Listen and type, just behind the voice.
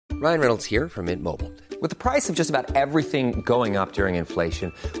Ryan Reynolds here from Mint Mobile. With the price of just about everything going up during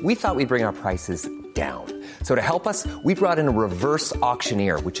inflation, we thought we'd bring our prices down. So to help us, we brought in a reverse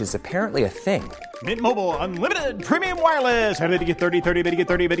auctioneer, which is apparently a thing. Mint Mobile Unlimited Premium Wireless. How to get 30, 30, bit to get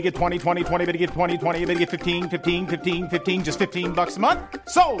 30, bit to get 20, 20, 20, bit to get 20, 20, bit to get 15, 15, 15, 15, just $15 a month?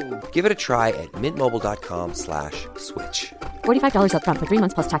 Sold! Give it a try at mintmobile.com/switch. $45 up front for 3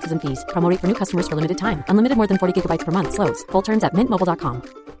 months plus taxes and fees. Promo rate for new customers for limited time. Unlimited more than 40 gigabytes per month. Slows full terms at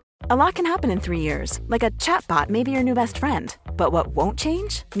mintmobile.com. A lot can happen in 3 years, like a chatbot may be your new best friend. But what won't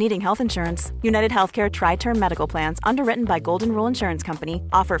change? Needing health insurance. United Healthcare Tri-Term Medical Plans, underwritten by Golden Rule Insurance Company,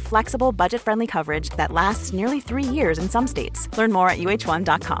 offer flexible, budget-friendly coverage that lasts nearly 3 years in some states. Learn more at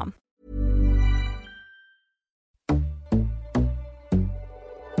uh1.com.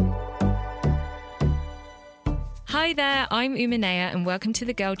 Hi there, I'm Umanea and welcome to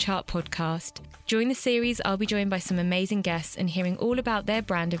the Girl Chart podcast. During the series, I'll be joined by some amazing guests and hearing all about their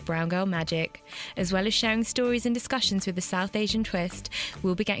brand of brown girl magic. As well as sharing stories and discussions with the South Asian twist,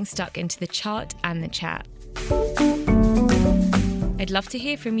 we'll be getting stuck into the chart and the chat. I'd love to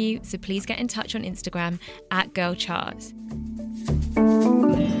hear from you, so please get in touch on Instagram at Girl Chart.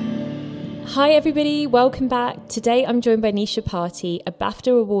 Hi everybody, welcome back. Today I'm joined by Nisha Party, a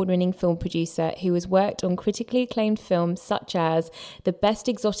BAFTA award-winning film producer who has worked on critically acclaimed films such as The Best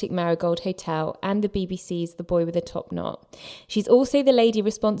Exotic Marigold Hotel and the BBC's The Boy with a Top Knot. She's also the lady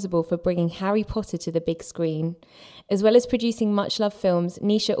responsible for bringing Harry Potter to the big screen. As well as producing much-loved films,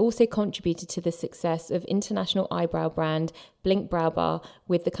 Nisha also contributed to the success of international eyebrow brand Blink Brow Bar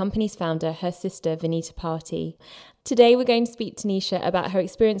with the company's founder, her sister, Vinita Party. Today we're going to speak to Nisha about her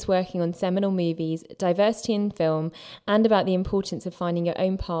experience working on seminal movies, diversity in film, and about the importance of finding your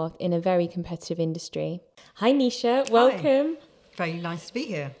own path in a very competitive industry. Hi Nisha, welcome. Hi. Very nice to be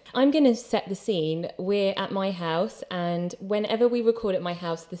here. I'm going to set the scene. We're at my house, and whenever we record at my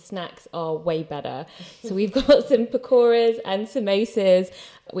house, the snacks are way better. So we've got some pakoras and samosas.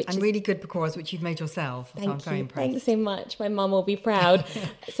 And really good pakoras, which you've made yourself. Thank so I'm very you. impressed. Thanks so much. My mum will be proud.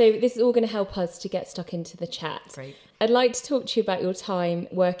 So this is all going to help us to get stuck into the chat. Great. I'd like to talk to you about your time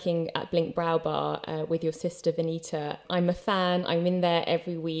working at Blink Brow Bar with your sister Vinita. I'm a fan. I'm in there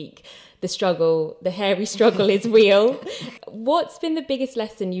every week. The struggle, the hairy struggle is real. What's been the biggest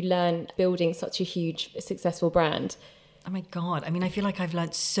lesson you learned building such a huge, successful brand? Oh my God. I mean, I feel like I've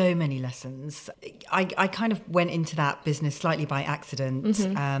learned so many lessons. I kind of went into that business slightly by accident.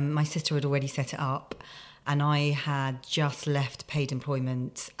 Mm-hmm. My sister had already set it up, and I had just left paid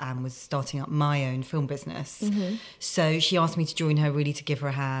employment and was starting up my own film business. Mm-hmm. So she asked me to join her, really to give her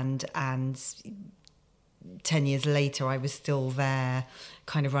a hand, and 10 years later, I was still there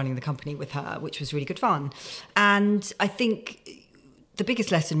kind of running the company with her, which was really good fun. And I think the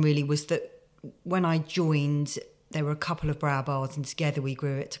biggest lesson really was that when I joined, there were a couple of brow bars, and together we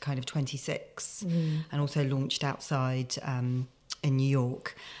grew it to kind of 26 and also launched outside in New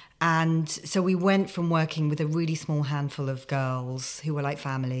York. And so we went from working with a really small handful of girls who were like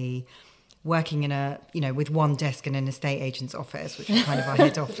family, working in a, with one desk in an estate agent's office, which was kind of our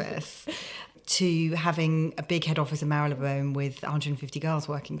head office, to having a big head office in Marylebone with 150 girls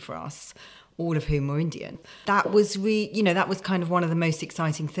working for us, all of whom were Indian. That was that was kind of one of the most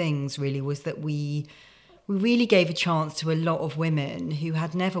exciting things, really, was that we really gave a chance to a lot of women who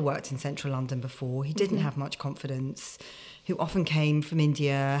had never worked in central London before, who didn't have much confidence, who often came from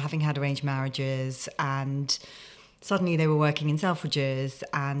India, having had arranged marriages, and suddenly they were working in Selfridges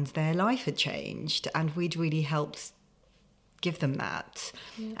and their life had changed, and we'd really helped give them that.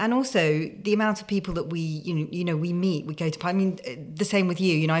 Yeah. And also the amount of people that we meet, we go to, I mean, the same with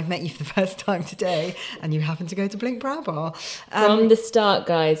you, I've met you for the first time today and you happen to go to Blink Brow Bar. From the start,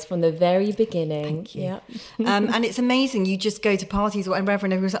 guys, from the very beginning. Thank you. Yeah. And it's amazing, you just go to parties or whatever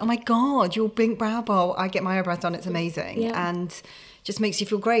and everyone's like, oh my God, you're Blink Brow Bar, I get my eyebrows done, it's amazing. Yeah. And just makes you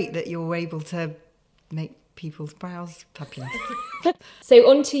feel great that you're able to make people's brows fabulous. So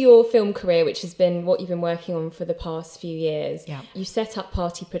on to your film career, which has been what you've been working on for the past few years. Yeah. You set up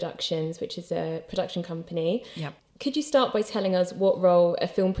Party Productions, which is a production company. Yeah. Could you start by telling us what role a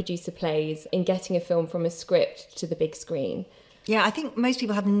film producer plays in getting a film from a script to the big screen? Yeah, I think most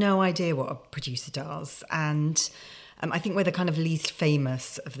people have no idea what a producer does, and I think we're the kind of least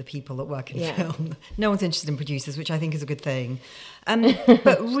famous of the people that work in film. No one's interested in producers, which I think is a good thing.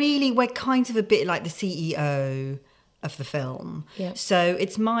 But really, we're kind of a bit like the CEO of the film. Yeah. So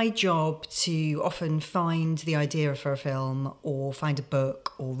it's my job to often find the idea for a film or find a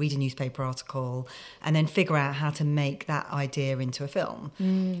book or read a newspaper article and then figure out how to make that idea into a film.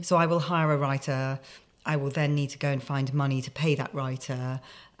 So I will hire a writer. I will then need to go and find money to pay that writer.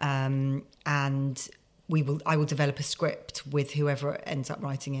 And I will develop a script with whoever ends up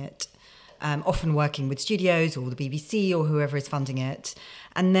writing it, often working with studios or the BBC or whoever is funding it.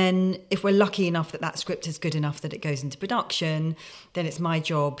 And then if we're lucky enough that script is good enough that it goes into production, then it's my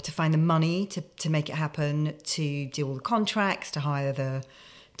job to find the money to make it happen, to do all the contracts, to hire the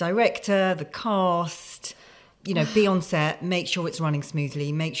director, the cast, be on set, make sure it's running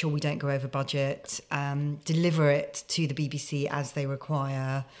smoothly, make sure we don't go over budget, deliver it to the BBC as they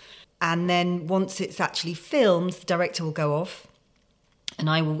require. And then once it's actually filmed, the director will go off and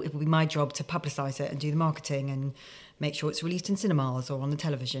it will be my job to publicise it and do the marketing and make sure it's released in cinemas or on the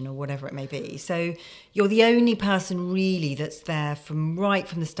television or whatever it may be. So you're the only person really that's there right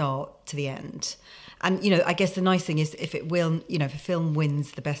from the start to the end. And, I guess the nice thing is if a film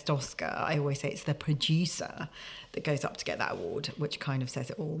wins the best Oscar, I always say it's the producer that goes up to get that award, which kind of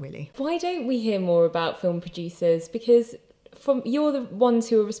says it all, really. Why don't we hear more about film producers? Because you're the ones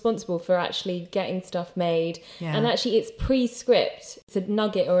who are responsible for actually getting stuff made. Yeah. And actually it's pre-script. It's a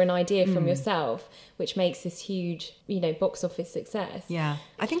nugget or an idea from yourself, which makes this huge, box office success. Yeah.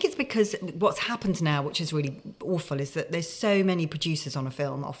 I think it's because what's happened now, which is really awful, is that there's so many producers on a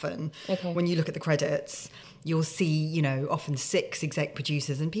film often. Okay. When you look at the credits, you'll see, often 6 exec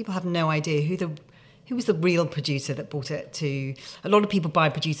producers, and people have no idea who was the real producer that brought it to... A lot of people buy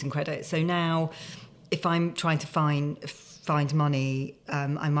producing credits. So now if I'm trying to find money,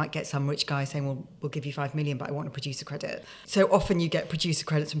 I might get some rich guy saying, well, we'll give you 5 million, but I want a producer credit. So often you get producer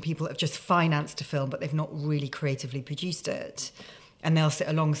credits from people that have just financed a film, but they've not really creatively produced it. And they'll sit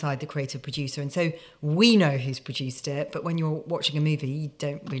alongside the creative producer. And so we know who's produced it, but when you're watching a movie, you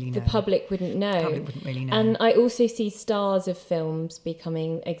don't really know. The public wouldn't know. The public wouldn't really know. And I also see stars of films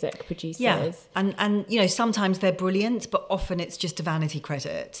becoming exec producers. Yeah, and sometimes they're brilliant, but often it's just a vanity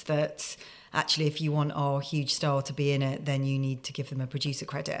credit that... Actually, if you want our huge star to be in it, then you need to give them a producer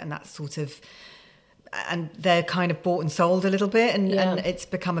credit. And that's sort of... And they're kind of bought and sold a little bit, and it's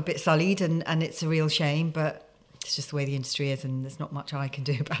become a bit sullied, and it's a real shame, but it's just the way the industry is, and there's not much I can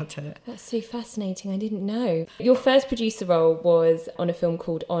do about it. That's so fascinating. I didn't know. Your first producer role was on a film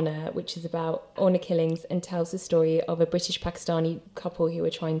called Honour, which is about honour killings and tells the story of a British-Pakistani couple who were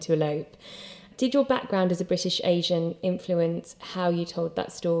trying to elope. Did your background as a British Asian influence how you told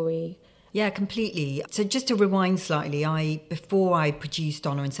that story? Yeah, completely. So just to rewind slightly, before I produced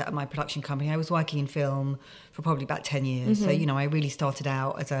Honour and set up my production company, I was working in film for probably about 10 years. Mm-hmm. So, I really started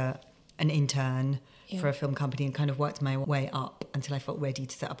out as an intern for a film company and kind of worked my way up until I felt ready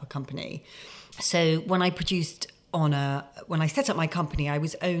to set up a company. So when I produced Honour, when I set up my company, I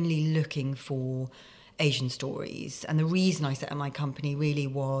was only looking for Asian stories. And the reason I set up my company really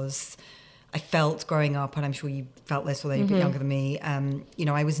was... I felt growing up, and I'm sure you felt this, although you're a bit younger than me,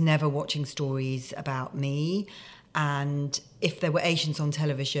 I was never watching stories about me. And if there were Asians on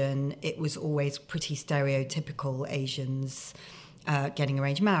television, it was always pretty stereotypical Asians getting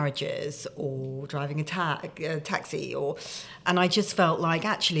arranged marriages or driving a taxi. And I just felt like,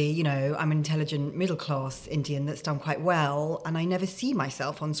 actually, I'm an intelligent middle-class Indian that's done quite well, and I never see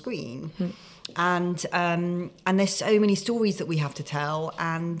myself on screen. Mm. And there's so many stories that we have to tell,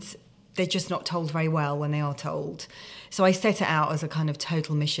 and... they're just not told very well when they are told. So I set it out as a kind of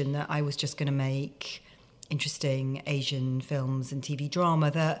total mission that I was just going to make interesting Asian films and TV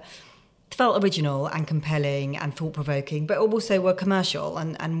drama that felt original and compelling and thought-provoking, but also were commercial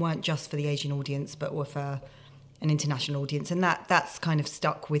and weren't just for the Asian audience, but were for an international audience. And that's kind of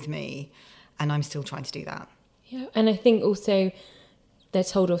stuck with me, and I'm still trying to do that. Yeah, and I think also they're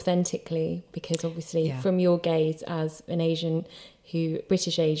told authentically because obviously from your gaze as an Asian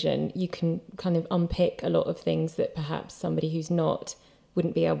British Asian, you can kind of unpick a lot of things that perhaps somebody who's not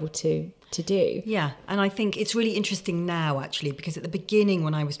wouldn't be able to do. Yeah, and I think it's really interesting now, actually, because at the beginning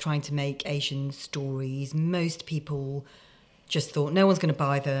when I was trying to make Asian stories, most people just thought no one's going to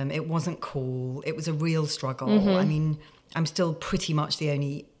buy them. It wasn't cool. It was a real struggle. Mm-hmm. I mean, I'm still pretty much the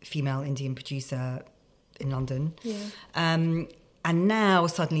only female Indian producer in London. Yeah. And now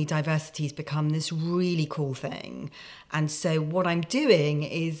suddenly diversity's become this really cool thing. And so what I'm doing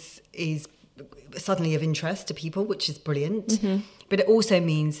is suddenly of interest to people, which is brilliant. Mm-hmm. But it also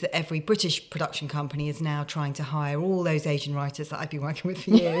means that every British production company is now trying to hire all those Asian writers that I've been working with for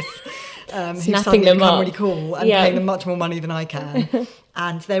years. Who've suddenly become really cool and paying them much more money than I can.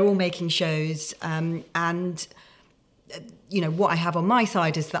 And they're all making shows. What I have on my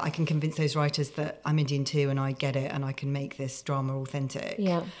side is that I can convince those writers that I'm Indian too and I get it and I can make this drama authentic.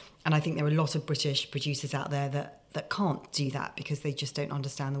 Yeah. And I think there are a lot of British producers out there that can't do that because they just don't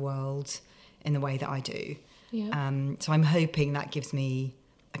understand the world in the way that I do. Yeah. So I'm hoping that gives me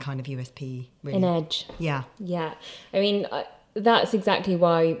a kind of USP, really. An edge. Yeah. Yeah. I mean, that's exactly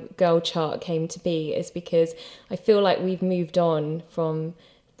why Girl Chart came to be, is because I feel like we've moved on from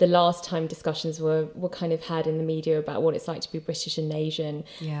the last time discussions were kind of had in the media about what it's like to be British and Asian.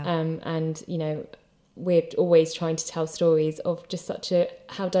 Yeah. And, you know, we're always trying to tell stories of just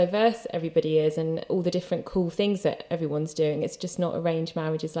how diverse everybody is and all the different cool things that everyone's doing. It's just not arranged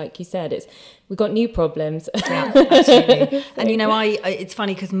marriages, like you said. We've got new problems. Yeah, absolutely. And, you know, it's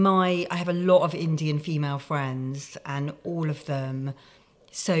funny because I have a lot of Indian female friends, and all of them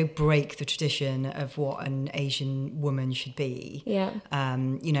so break the tradition of what an Asian woman should be. Yeah.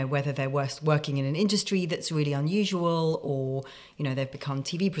 You know, whether they're working in an industry that's really unusual, or, you know, they've become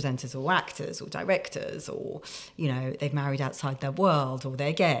TV presenters or actors or directors, or, you know, they've married outside their world, or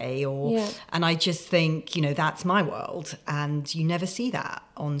they're gay, and I just think, you know, that's my world, and you never see that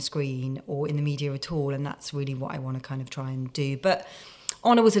on screen or in the media at all, and that's really what I want to kind of try and do. But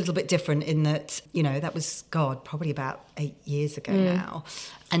Honor was a little bit different in that, you know, that was, probably about 8 years ago now.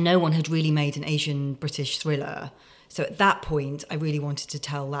 And no one had really made an Asian British thriller. So at that point, I really wanted to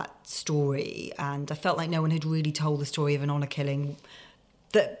tell that story. And I felt like no one had really told the story of an honour killing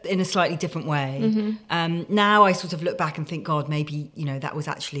that in a slightly different way. Now I sort of look back and think, God, maybe, you know, that was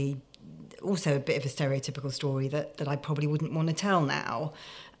actually also a bit of a stereotypical story that I probably wouldn't want to tell now.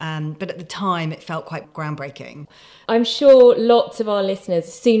 But at the time, it felt quite groundbreaking. I'm sure lots of our listeners,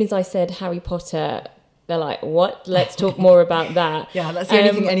 as soon as I said Harry Potter, they're like, what? Let's talk more about that. Yeah, that's the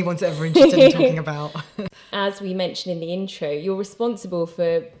only thing anyone's ever interested in talking about. As we mentioned in the intro, you're responsible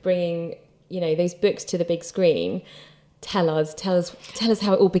for bringing, you know, those books to the big screen. Tell us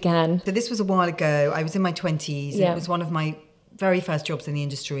how it all began. So this was a while ago. I was in my 20s. Yeah. It was one of my very first jobs in the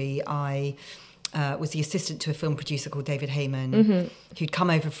industry. I was the assistant to a film producer called David Heyman, who'd come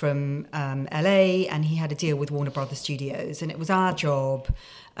over from LA, and he had a deal with Warner Brothers Studios. And it was our job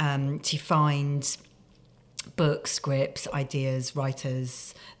to find books, scripts, ideas,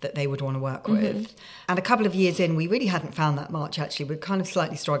 writers that they would want to work with. And a couple of years in, we really hadn't found that much, actually. We were kind of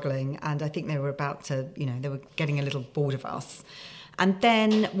slightly struggling, and I think they were about to, you know, they were getting a little bored of us. And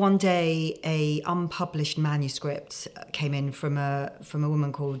then one day, a unpublished manuscript came in from a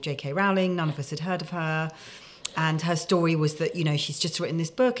woman called J.K. Rowling. None of us had heard of her. And her story was that, you know, she's just written this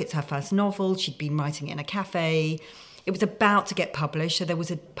book. It's her first novel. She'd been writing it in a cafe. It was about to get published, so there was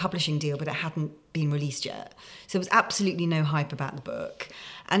a publishing deal, but it hadn't been released yet. So there was absolutely no hype about the book.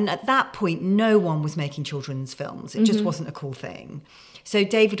 And at that point, no one was making children's films. It just wasn't a cool thing. So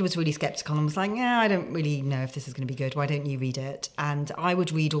David was really sceptical and was like, yeah, I don't really know if this is going to be good. Why don't you read it? And I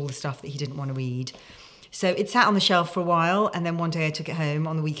would read all the stuff that he didn't want to read. So it sat on the shelf for a while. And then one day I took it home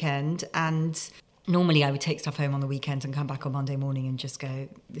on the weekend. And normally I would take stuff home on the weekend and come back on Monday morning and just go,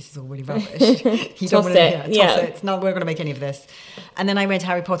 this is all really rubbish. You don't want to, toss it. It's not, we're going to make any of this. And then I read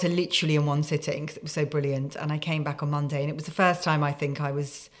Harry Potter literally in one sitting because it was so brilliant. And I came back on Monday, and it was the first time I think I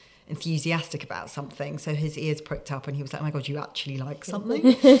was enthusiastic about something. So his ears pricked up and he was like, oh my God, you actually like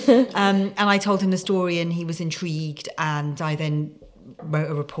something? And I told him the story and he was intrigued. And I then wrote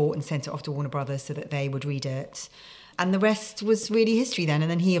a report and sent it off to Warner Brothers so that they would read it. And the rest was really history then.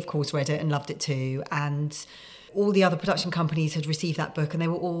 And then he, of course, read it and loved it too. And all the other production companies had received that book, and they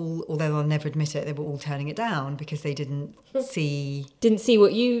were all, although they'll never admit it, they were all turning it down because they didn't see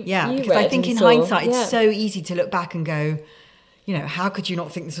what you because read I think in saw. hindsight, it's so easy to look back and go, you know, how could you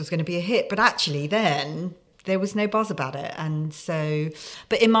not think this was going to be a hit? But actually then there was no buzz about it. And so,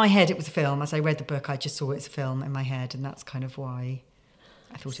 but in my head, it was a film. As I read the book, I just saw it as a film in my head. And that's kind of why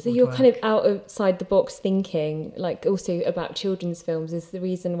I thought it would work. So you're kind of outside the box thinking, like also about children's films, is the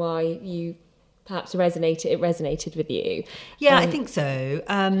reason why you perhaps resonated with you. Yeah, I think so.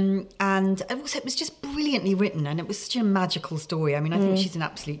 And also it was just brilliantly written, and it was such a magical story. I mean, I think she's an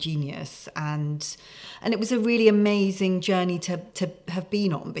absolute genius, and it was a really amazing journey to have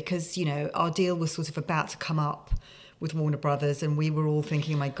been on, because, you know, our deal was sort of about to come up with Warner Brothers, and we were all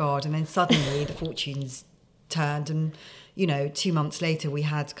thinking, oh my God, and then suddenly the fortunes turned, and, you know, 2 months later we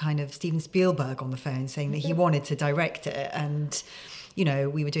had kind of Steven Spielberg on the phone saying that he wanted to direct it, and, you know,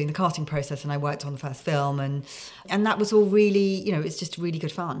 we were doing the casting process and I worked on the first film, and that was all really, you know, it's just really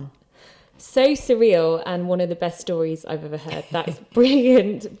good fun. So surreal, and one of the best stories I've ever heard. That is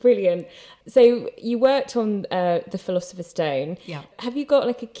brilliant. So you worked on The Philosopher's Stone. Yeah. Have you got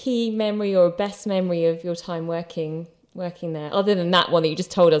like a key memory or a best memory of your time working there, other than that one that you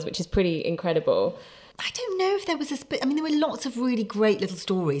just told us, which is pretty incredible? I don't know if there was I mean, there were lots of really great little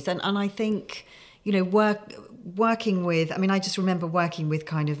stories, and I think, you know, working with, I mean, I just remember working with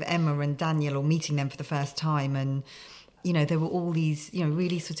kind of Emma and Daniel, or meeting them for the first time, and there were all these,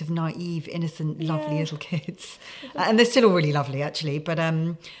 really sort of naive, innocent, lovely little kids. And they're still all really lovely, actually. But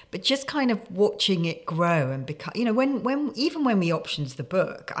just kind of watching it grow and become, when when we optioned the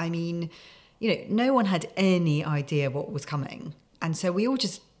book, I mean, no one had any idea what was coming. And so we all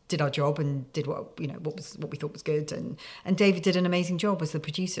just did our job and did what we thought was good. And David did an amazing job as the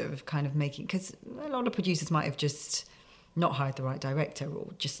producer of kind of making, because a lot of producers might have just not hired the right director or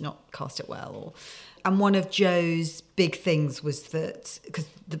just not cast it well. And one of Joe's big things was that, because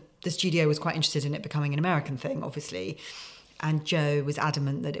the studio was quite interested in it becoming an American thing, obviously, and Joe was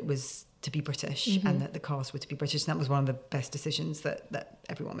adamant that it was to be British and that the cast were to be British. And that was one of the best decisions that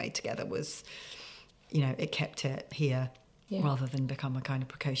everyone made together was, it kept it here rather than become a kind of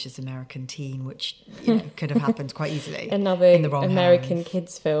precocious American teen, which could have happened quite easily. Another in the wrong American hands.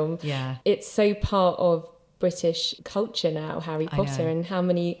 kids film. Yeah. It's so part of British culture now, Harry Potter, and how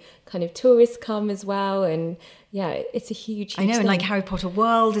many kind of tourists come as well, and it's a huge I know, thing. and like Harry Potter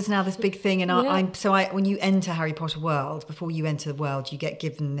World is now this big thing, and when you enter Harry Potter World, before you enter the world, you get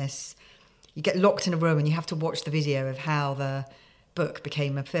locked in a room and you have to watch the video of how the book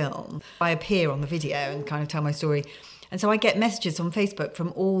became a film. I appear on the video and kind of tell my story. And so I get messages on Facebook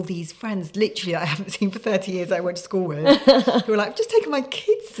from all these friends, literally, that I haven't seen for 30 years, that I went to school with, who are like, I've just taken my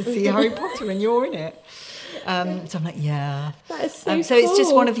kids to see Harry Potter and you're in it. So I'm like, yeah. That is so So it's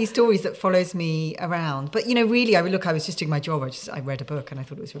just one of these stories that follows me around. But, really, I was just doing my job. I read a book and I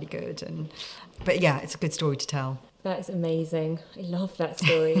thought it was really good. But yeah, it's a good story to tell. That is amazing. I love that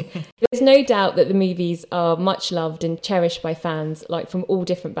story. There's no doubt that the movies are much loved and cherished by fans, like from all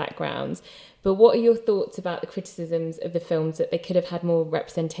different backgrounds. But what are your thoughts about the criticisms of the films that they could have had more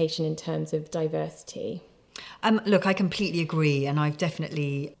representation in terms of diversity? Look, I completely agree, and I've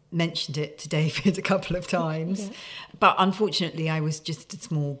definitely mentioned it to David a couple of times. But unfortunately, I was just a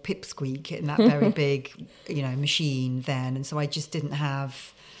small pipsqueak in that very big, machine then, and so I just didn't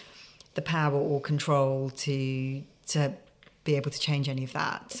have the power or control to be able to change any of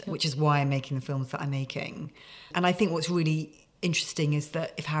that, which is why I'm making the films that I'm making. And I think what's really interesting is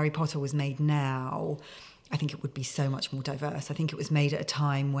that if Harry Potter was made now, I think it would be so much more diverse. I think it was made at a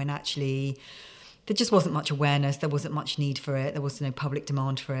time when actually there just wasn't much awareness, there wasn't much need for it, there was no public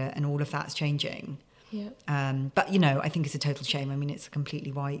demand for it, and all of that's changing. Yeah. But, I think it's a total shame. I mean, it's a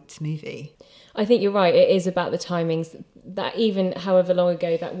completely white movie. I think you're right. It is about the timings, that even however long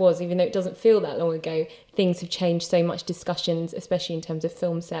ago that was, even though it doesn't feel that long ago, things have changed so much. Discussions, especially in terms of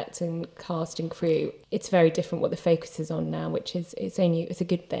film sets and cast and crew, it's very different what the focus is on now, which is it's a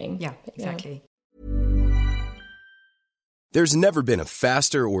good thing. Yeah, exactly. There's never been a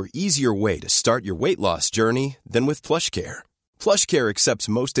faster or easier way to start your weight loss journey than with PlushCare. PlushCare accepts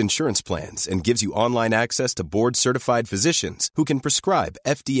most insurance plans and gives you online access to board-certified physicians who can prescribe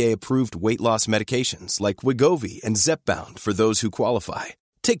FDA-approved weight loss medications like Wegovy and Zepbound for those who qualify.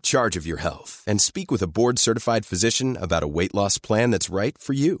 Take charge of your health and speak with a board-certified physician about a weight loss plan that's right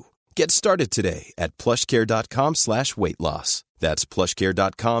for you. Get started today at plushcare.com/weight-loss. That's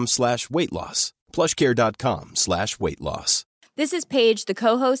plushcare.com/weight-loss. plushcare.com/weight-loss. This is Paige, the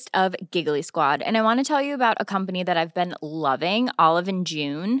co-host of Giggly Squad, and I want to tell you about a company that I've been loving, Olive &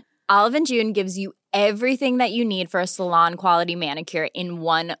 June. Olive & June gives you everything that you need for a salon-quality manicure in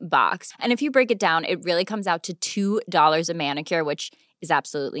one box. And if you break it down, it really comes out to $2 a manicure, which is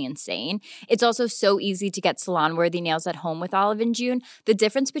absolutely insane. It's also so easy to get salon-worthy nails at home with Olive & June. The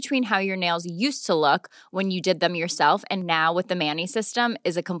difference between how your nails used to look when you did them yourself and now with the Mani system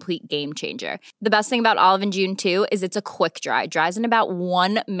is a complete game changer. The best thing about Olive & June, too, is it's a quick dry. Dries in about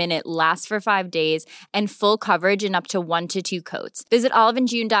 1 minute, lasts for 5 days, and full coverage in up to 1 to 2 coats. Visit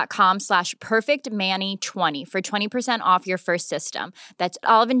oliveandjune.com/perfectmani20 for 20% off your first system. That's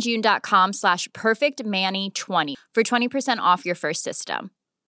oliveandjune.com/perfectmani20 for 20% off your first system.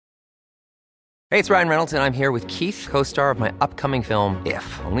 Hey, it's Ryan Reynolds, and I'm here with Keith, co-star of my upcoming film,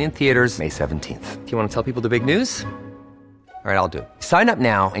 If, only in theaters May 17th. Do you want to tell people the big news? All right, I'll do it. Sign up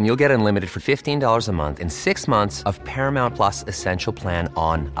now and you'll get unlimited for $15 a month and 6 months of Paramount Plus Essential Plan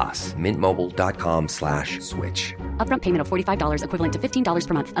on us. MintMobile.com/switch. Upfront payment of $45 equivalent to $15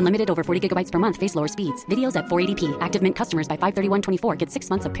 per month. Unlimited over 40 gigabytes per month. Face lower speeds. Videos at 480p. Active Mint customers by 531.24 get 6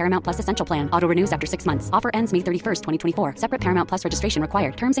 months of Paramount Plus Essential Plan. Auto renews after 6 months. Offer ends May 31st, 2024. Separate Paramount Plus registration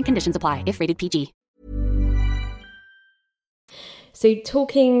required. Terms and conditions apply if rated PG. So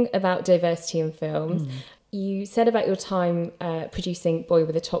talking about diversity in films, you said about your time producing Boy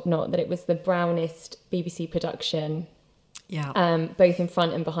with a Top Knot that it was the brownest BBC production, both in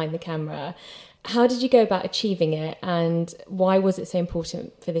front and behind the camera. How did you go about achieving it, and why was it so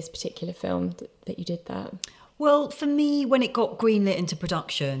important for this particular film that you did that? Well, for me, when it got greenlit into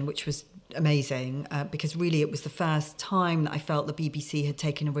production, which was amazing because really it was the first time that I felt the BBC had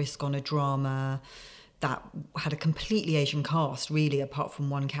taken a risk on a drama that had a completely Asian cast, really, apart from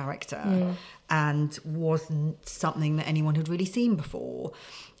one character, and wasn't something that anyone had really seen before.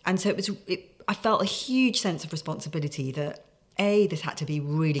 And so I felt a huge sense of responsibility that, A, this had to be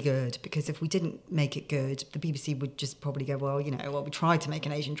really good, because if we didn't make it good, the BBC would just probably go, well, we tried to make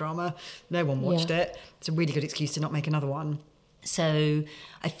an Asian drama, no one watched it. It's a really good excuse to not make another one. So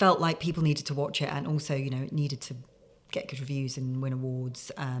I felt like people needed to watch it, and also, it needed to get good reviews and win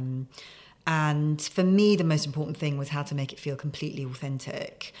awards. And for me, the most important thing was how to make it feel completely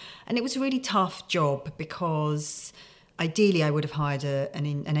authentic. And it was a really tough job because ideally I would have hired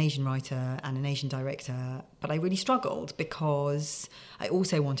an Asian writer and an Asian director, but I really struggled because I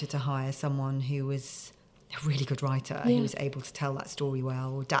also wanted to hire someone who was a really good writer, who was able to tell that story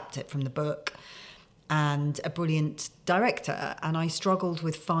well, adapt it from the book, and a brilliant director. And I struggled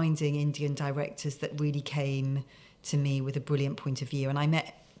with finding Indian directors that really came to me with a brilliant point of view. And I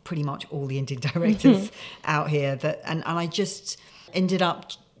met pretty much all the Indian directors out here and I just ended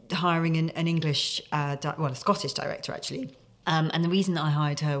up hiring an English, a Scottish director actually. And the reason that I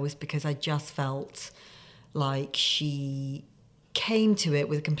hired her was because I just felt like she came to it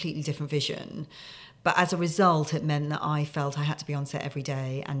with a completely different vision. But as a result, it meant that I felt I had to be on set every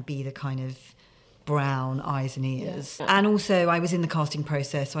day and be the kind of brown eyes and ears. Yeah. And also I was in the casting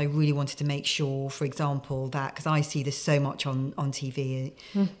process, so I really wanted to make sure, for example, that, because I see this so much on TV,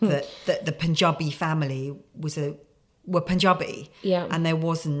 that the Punjabi family were Punjabi, and there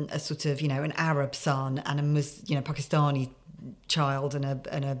wasn't a sort of, an Arab son and a Pakistani child and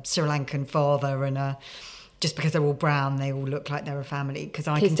a Sri Lankan father and just because they're all brown, they all look like they're a family, because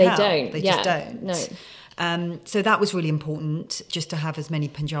I can tell. They just don't. No. So that was really important, just to have as many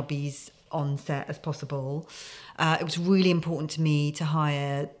Punjabis on set as possible. It was really important to me to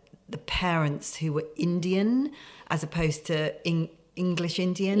hire the parents who were Indian as opposed to English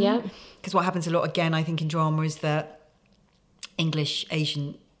Indian. Yeah. Because what happens a lot, again, I think in drama, is that English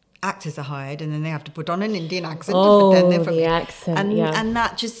Asian actors are hired and then they have to put on an Indian accent. Oh, but then they're from, the accent, and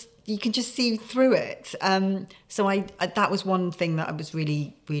that just, you can just see through it. So I that was one thing that I was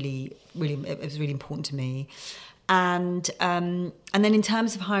really, really, really, it was really important to me. And then in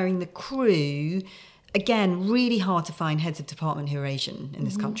terms of hiring the crew, again, really hard to find heads of department who are Asian in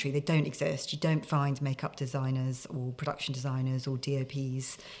this country. They don't exist. You don't find makeup designers or production designers or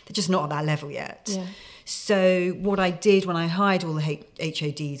DOPs. They're just not at that level yet. Yeah. So what I did when I hired all the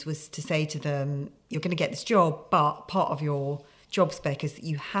HODs was to say to them, you're going to get this job, but part of your job spec is that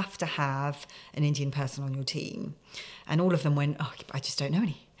you have to have an Indian person on your team. And all of them went, I just don't know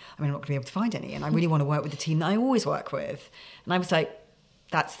any. I'm not going to be able to find any. And I really want to work with the team that I always work with. And I was like,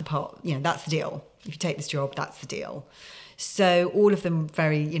 that's the part, that's the deal. If you take this job, that's the deal. So all of them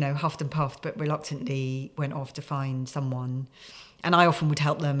very, huffed and puffed, but reluctantly went off to find someone. And I often would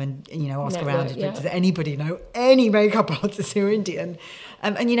help them and ask around, does anybody know any makeup artists who are Indian?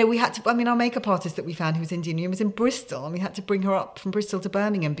 And we had to, our makeup artist that we found who was Indian was in Bristol, and we had to bring her up from Bristol to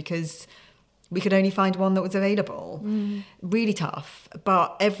Birmingham because we could only find one that was available. Really tough.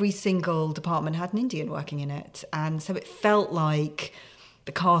 But every single department had an Indian working in it. And so it felt like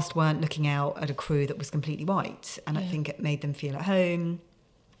the cast weren't looking out at a crew that was completely white. And I think it made them feel at home.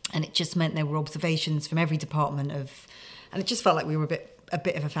 And it just meant there were observations from every department and it just felt like we were a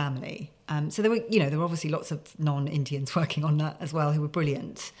bit of a family. So there were obviously lots of non-Indians working on that as well who were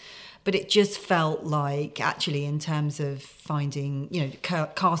brilliant. But it just felt like, actually, in terms of finding,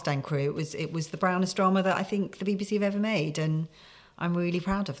 cast and crew, it was the brownest drama that I think the BBC have ever made, and I'm really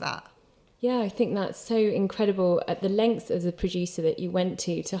proud of that. Yeah, I think that's so incredible at the lengths as a producer that you went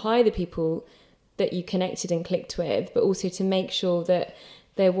to hire the people that you connected and clicked with, but also to make sure that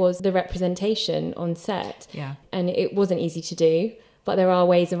there was the representation on set. Yeah. And it wasn't easy to do, but there are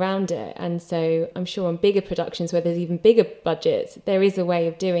ways around it. And so I'm sure on bigger productions where there's even bigger budgets, there is a way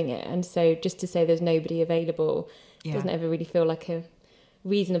of doing it. And so just to say there's nobody available doesn't ever really feel like a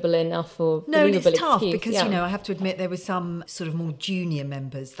reasonable enough or believable it's tough excuse. Because I have to admit there were some sort of more junior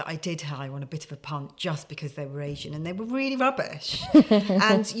members that I did hire on a bit of a punt just because they were Asian, and they were really rubbish.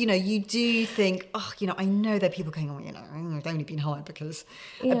 And you do think, I know there are people going, I've only been hired because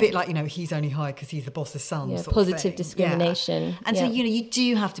a bit like he's only hired because he's the boss's son. Sort positive of discrimination. And so you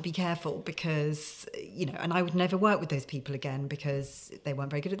do have to be careful because and I would never work with those people again because they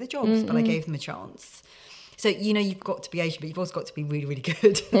weren't very good at their jobs, but I gave them a chance. So, you've got to be Asian, but you've also got to be really, really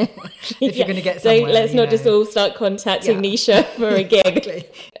good if you're going to get somewhere. So let's not just all start contacting Nisha for a gig. Exactly.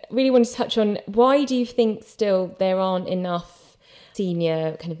 Really want to touch on, why do you think still there aren't enough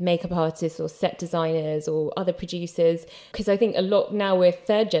senior kind of makeup artists or set designers or other producers? Because I think a lot now we're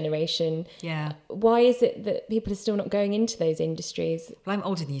third generation. Yeah. Why is it that people are still not going into those industries? Well, I'm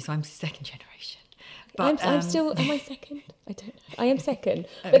older than you, so I'm second generation. But, I'm still, am I second? I don't know. I am second.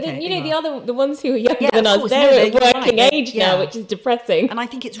 But Okay, then, you know, you the ones who are younger Yeah, than of us, course. they're No, at you're working right. age Yeah. now, which is depressing. And I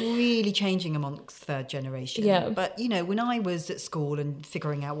think it's really changing amongst third generation. Yeah. But, you know, when I was at school and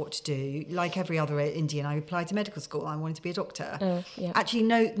figuring out what to do, like every other Indian, I applied to medical school. I wanted to be a doctor. Oh, yeah. Actually,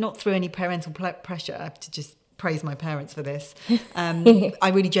 no, not through any parental pressure. I have to just praise my parents for this.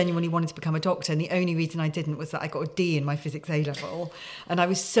 I really genuinely wanted to become a doctor, and the only reason I didn't was that I got a D in my physics A level, and I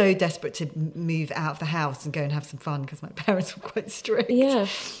was so desperate to move out of the house and go and have some fun because my parents were quite strict. Yeah.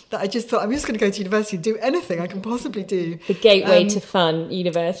 That I just thought, I'm just going to go to university and do anything I can possibly do. The gateway to fun,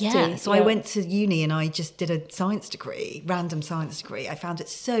 university. Yeah, so I went to uni and I just did a science degree, random science degree. I found it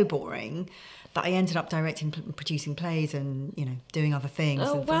so boring that I ended up directing and producing plays and, you know, doing other things.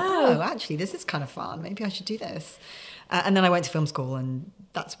 Oh, and wow. thought, oh, actually, this is kind of fun. Maybe I should do this. And then I went to film school, and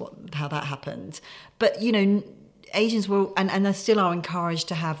that's how that happened. But, you know, Asians were, and they still are encouraged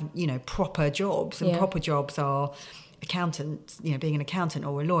to have, you know, proper jobs. And proper jobs are accountants, you know, being an accountant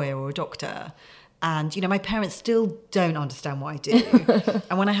or a lawyer or a doctor. And, you know, my parents still don't understand what I do.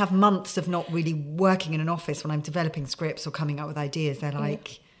 And when I have months of not really working in an office, when I'm developing scripts or coming up with ideas, they're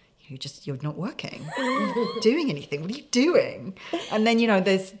like, you're not working. You're not doing anything. What are you doing? And then, you know,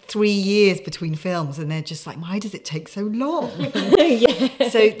 there's 3 years between films and they're just like, why does it take so long?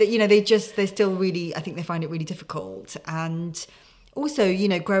 So that, you know, they still really, I think they find it really difficult. And also, you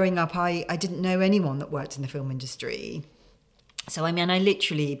know, growing up, I didn't know anyone that worked in the film industry. So, I mean, I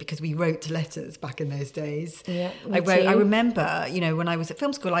literally, because we wrote letters back in those days, I remember, you know, when I was at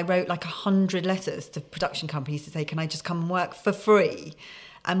film school, I wrote like 100 letters to production companies to say, can I just come and work for free?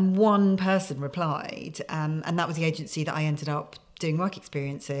 And one person replied, and that was the agency that I ended up doing work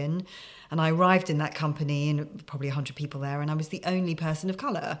experience in. And I arrived in that company, and probably 100 people there, and I was the only person of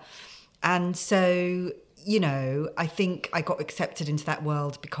colour. And so, you know, I think I got accepted into that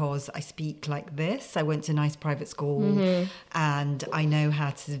world because I speak like this. I went to a nice private school, and I know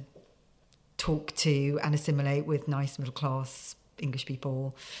how to talk to and assimilate with nice middle-class English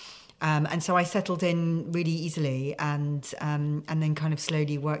people. And so I settled in really easily and then kind of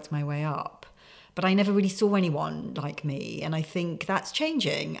slowly worked my way up. But I never really saw anyone like me. And I think that's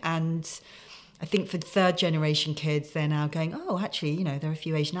changing. And I think for third generation kids, they're now going, oh, actually, you know, there are a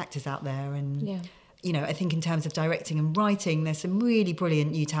few Asian actors out there. And, you know, I think in terms of directing and writing, there's some really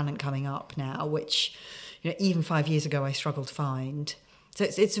brilliant new talent coming up now, which, you know, even 5 years ago, I struggled to find. So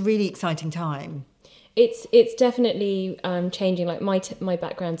it's a really exciting time. It's definitely changing. Like my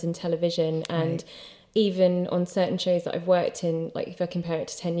background's in television, and even on certain shows that I've worked in, like if I compare it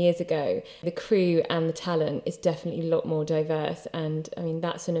to 10 years ago, the crew and the talent is definitely a lot more diverse. And I mean,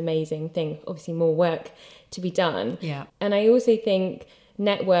 that's an amazing thing. Obviously more work to be done. Yeah. And I also think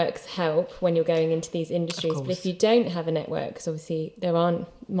networks help when you're going into these industries, but if you don't have a network, because obviously there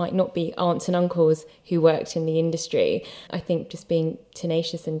might not be aunts and uncles who worked in the industry, I think just being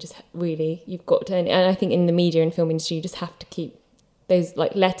tenacious and just really, you've got to, and I think in the media and film industry, you just have to keep those,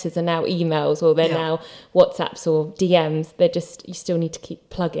 like, letters are now emails, or they're now WhatsApps or DMs. They're just, you still need to keep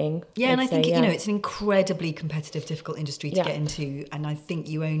plugging. Yeah, and I think, you know, it's an incredibly competitive, difficult industry to get into, and I think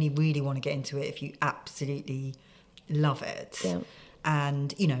you only really want to get into it if you absolutely love it. Yeah.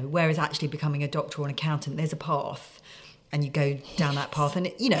 And, you know, whereas actually becoming a doctor or an accountant, there's a path and you go down that path.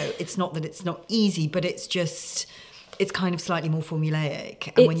 And, you know, it's not that it's not easy, but it's just, it's kind of slightly more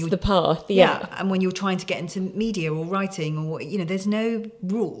formulaic. And it's the path, and when you're trying to get into media or writing or, you know, there's no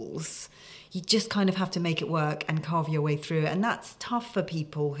rules. You just kind of have to make it work and carve your way through it. And that's tough for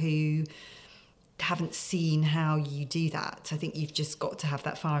people who haven't seen how you do that. I think you've just got to have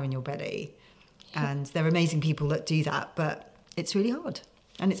that fire in your belly. And there are amazing people that do that, but it's really hard,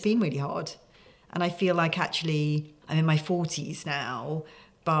 and it's been really hard. And I feel like actually I'm in my 40s now,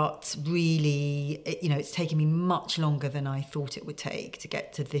 but really, you know, it's taken me much longer than I thought it would take to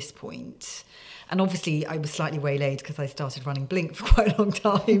get to this point. And obviously I was slightly waylaid because I started running Blink for quite a long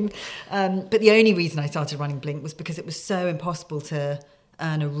time. But the only reason I started running Blink was because it was so impossible to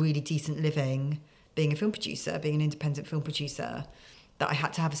earn a really decent living being a film producer, being an independent film producer, that I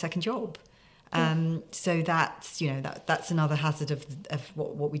had to have a second job. So that's, you know, that's another hazard of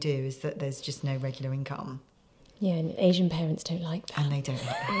what we do, is that there's just no regular income. Yeah, and Asian parents don't like that. And they don't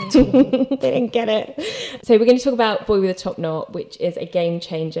like that at all. They didn't get it. So we're going to talk about Boy with a Top Knot, which is a game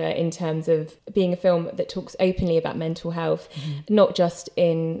changer in terms of being a film that talks openly about mental health, not just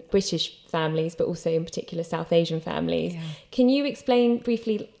in British families, but also in particular South Asian families. Yeah. Can you explain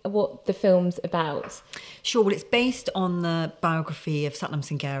briefly what the film's about? Sure. Well, it's based on the biography of Satnam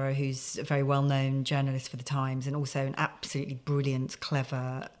Sanghera, who's a very well-known journalist for The Times and also an absolutely brilliant,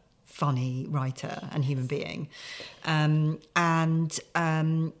 clever, funny writer and human being. And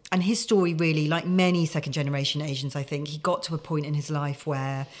his story really, like many second-generation Asians, I think, he got to a point in his life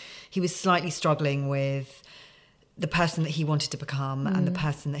where he was slightly struggling with the person that he wanted to become and the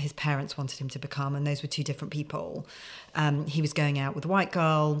person that his parents wanted him to become, and those were two different people. He was going out with a white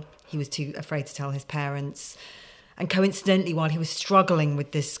girl. He was too afraid to tell his parents. And coincidentally, while he was struggling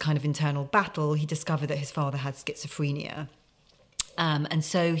with this kind of internal battle, he discovered that his father had schizophrenia. And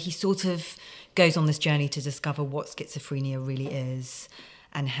so he sort of goes on this journey to discover what schizophrenia really is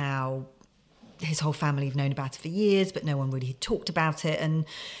and how his whole family have known about it for years, but no one really had talked about it. And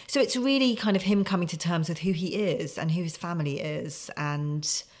so it's really kind of him coming to terms with who he is and who his family is.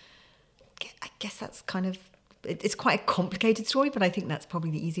 And I guess that's kind of, it's quite a complicated story, but I think that's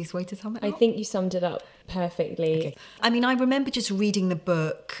probably the easiest way to sum it up. I think you summed it up perfectly. Okay. I mean, I remember just reading the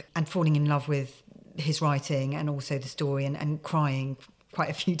book and falling in love with his writing and also the story and crying quite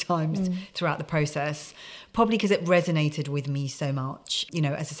a few times throughout the process, probably because it resonated with me so much, you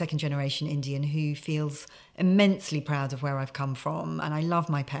know, as a second generation Indian who feels immensely proud of where I've come from, and I love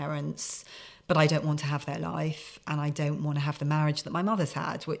my parents, but I don't want to have their life, and I don't want to have the marriage that my mother's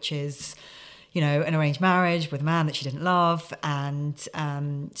had, which is, you know, an arranged marriage with a man that she didn't love. And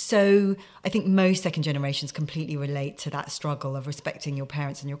so I think most second generations completely relate to that struggle of respecting your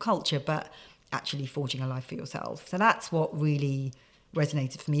parents and your culture, but actually forging a life for yourself. So that's what really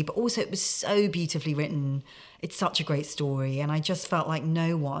resonated for me. But also it was so beautifully written. It's such a great story. And I just felt like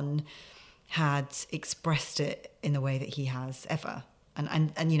no one had expressed it in the way that he has ever.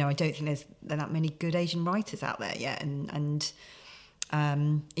 And you know, I don't think there are that many good Asian writers out there yet. And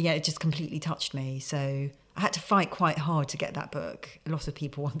yeah, it just completely touched me. So I had to fight quite hard to get that book. A lot of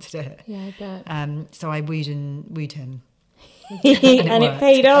people wanted it. Yeah, I bet. So I wooed him. and it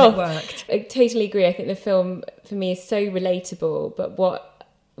paid off. And it worked. I totally agree. I think the film for me is so relatable, but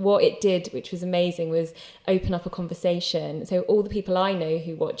what it did, which was amazing, was open up a conversation. So all the people I know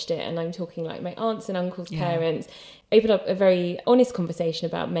who watched it, and I'm talking like my aunts and uncles' parents, opened up a very honest conversation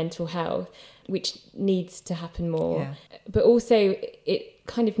about mental health, which needs to happen more. Yeah. But also it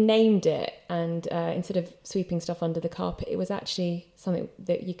kind of named it, and instead of sweeping stuff under the carpet, it was actually something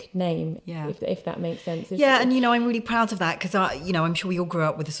that you could name, if that makes sense. And, you know, I'm really proud of that because, I'm sure we all grew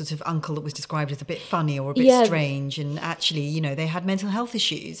up with a sort of uncle that was described as a bit funny or a bit strange. And actually, you know, they had mental health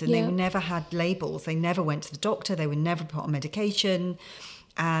issues and they never had labels. They never went to the doctor. They were never put on medication.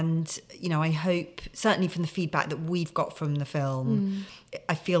 And, you know, I hope, certainly from the feedback that we've got from the film,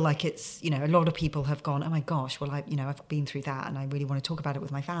 I feel like it's, you know, a lot of people have gone, oh my gosh, well, I've been through that and I really want to talk about it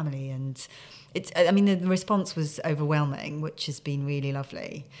with my family. And it's, I mean, the response was overwhelming, which has been really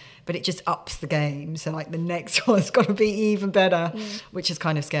lovely, but it just ups the game. So like the next one's got to be even better, which is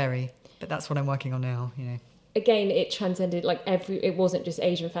kind of scary, but that's what I'm working on now, you know. Again, it transcended it wasn't just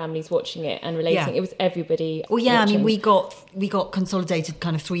Asian families watching it and relating, it was everybody. Well, yeah, watching. I mean, we got consolidated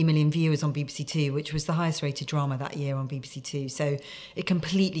kind of 3 million viewers on BBC Two, which was the highest rated drama that year on BBC Two. So it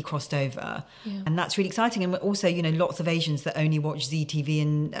completely crossed over. Yeah. And that's really exciting. And also, you know, lots of Asians that only watch ZTV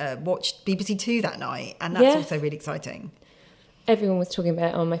and watched BBC Two that night. And that's also really exciting. Everyone was talking about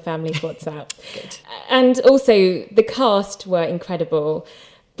it on my family's WhatsApp. Good. And also the cast were incredible,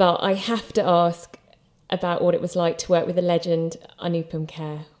 but I have to ask about what it was like to work with the legend Anupam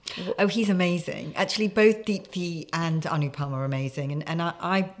Kher. Oh, he's amazing. Actually, both Deepthi and Anupam are amazing. And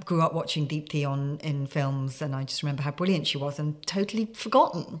I grew up watching Deepthi in films, and I just remember how brilliant she was and totally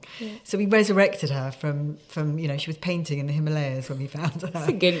forgotten. Yeah. So we resurrected her from, you know, she was painting in the Himalayas when we found her. It's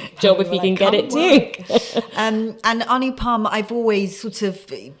a good job if you can get it too. And Anupam, I've always sort of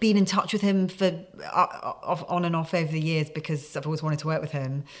been in touch with him for on and off over the years because I've always wanted to work with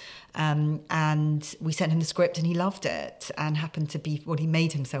him. And we sent him the script and he loved it and happened to be he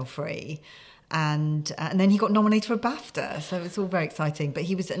made himself free. And then he got nominated for a BAFTA. So it's all very exciting. But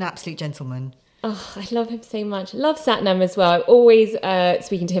he was an absolute gentleman. Oh, I love him so much. Love Satnam as well. I'm always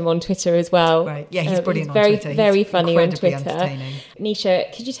speaking to him on Twitter as well. Right. Yeah, he's brilliant on Twitter. Very funny on Twitter. Entertaining.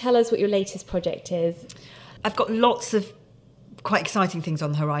 Nisha, could you tell us what your latest project is? I've got lots of quite exciting things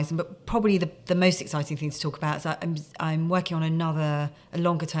on the horizon, but probably the most exciting thing to talk about is that I'm working on a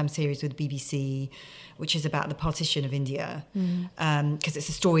longer-term series with BBC, which is about the partition of India, because it's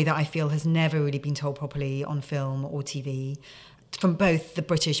a story that I feel has never really been told properly on film or TV, from both the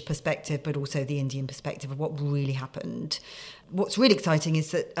British perspective but also the Indian perspective of what really happened. What's really exciting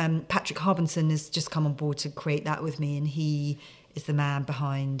is that Patrick Harbinson has just come on board to create that with me, and he is the man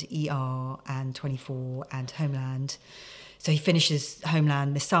behind ER and 24 and Homeland. So he finishes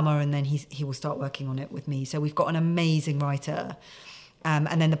Homeland this summer, and then he will start working on it with me. So we've got an amazing writer.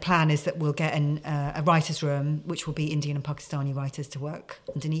 And then the plan is that we'll get a writer's room, which will be Indian and Pakistani writers to work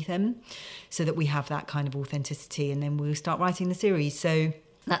underneath him, so that we have that kind of authenticity, and then we'll start writing the series. So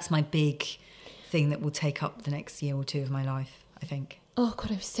that's my big thing that will take up the next year or two of my life, I think. Oh,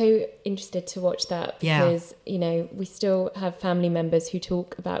 God, I'm so interested to watch that because, you know, we still have family members who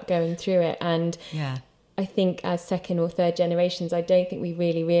talk about going through it. And I think as second or third generations, I don't think we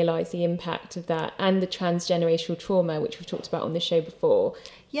really realise the impact of that and the transgenerational trauma, which we've talked about on the show before.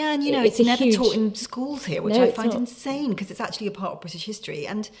 Yeah, and, you know, it's never taught in schools here, which I find insane because it's actually a part of British history.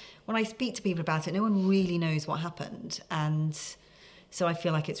 And when I speak to people about it, no one really knows what happened. And so I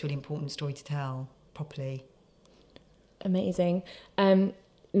feel like it's a really important story to tell properly. Amazing.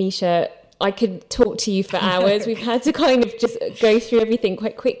 Nisha, I could talk to you for hours. We've had to kind of just go through everything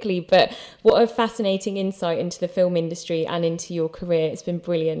quite quickly, but what a fascinating insight into the film industry and into your career. It's been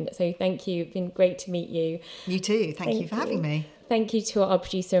brilliant. So thank you. It's been great to meet you. You too. Thank you for having me. Thank you to our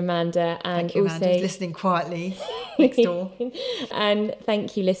producer, Amanda. And thank you, also Amanda, listening quietly next door. And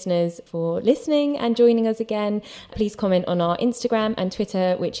thank you, listeners, for listening and joining us again. Please comment on our Instagram and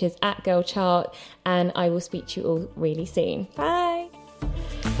Twitter, which is @girlchart. And I will speak to you all really soon. Bye.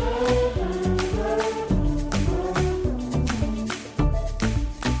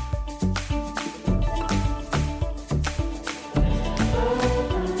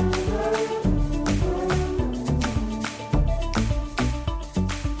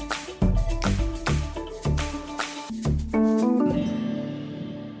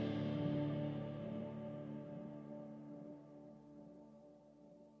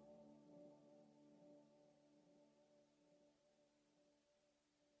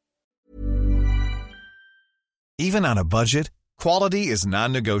 Even on a budget, quality is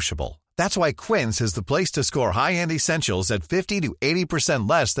non-negotiable. That's why Quince is the place to score high-end essentials at 50 to 80%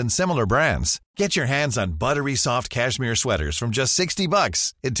 less than similar brands. Get your hands on buttery soft cashmere sweaters from just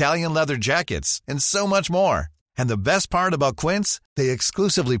 $60, Italian leather jackets, and so much more. And the best part about Quince, they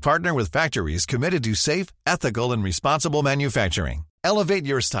exclusively partner with factories committed to safe, ethical, and responsible manufacturing. Elevate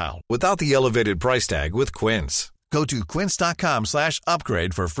your style without the elevated price tag with Quince. Go to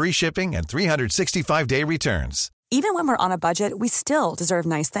quince.com/upgrade for free shipping and 365-day returns. Even when we're on a budget, we still deserve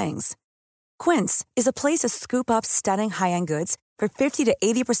nice things. Quince is a place to scoop up stunning high-end goods for 50 to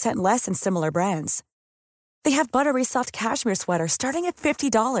 80% less than similar brands. They have buttery soft cashmere sweaters starting at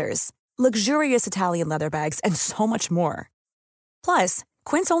 $50, luxurious Italian leather bags, and so much more. Plus,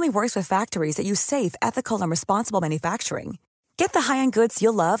 Quince only works with factories that use safe, ethical, and responsible manufacturing. Get the high-end goods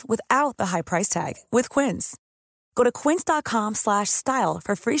you'll love without the high price tag with Quince. Go to quince.com/style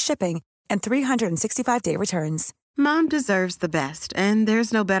for free shipping and 365-day returns. Mom deserves the best, and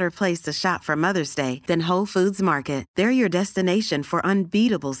there's no better place to shop for Mother's Day than Whole Foods Market. They're your destination for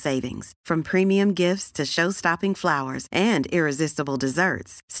unbeatable savings, from premium gifts to show-stopping flowers and irresistible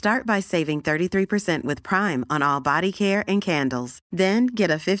desserts. Start by saving 33% with Prime on all body care and candles. Then get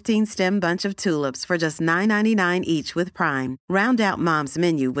a 15-stem bunch of tulips for just $9.99 each with Prime. Round out Mom's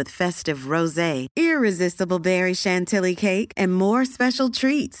menu with festive rosé, irresistible berry chantilly cake, and more special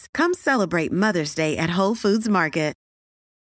treats. Come celebrate Mother's Day at Whole Foods Market.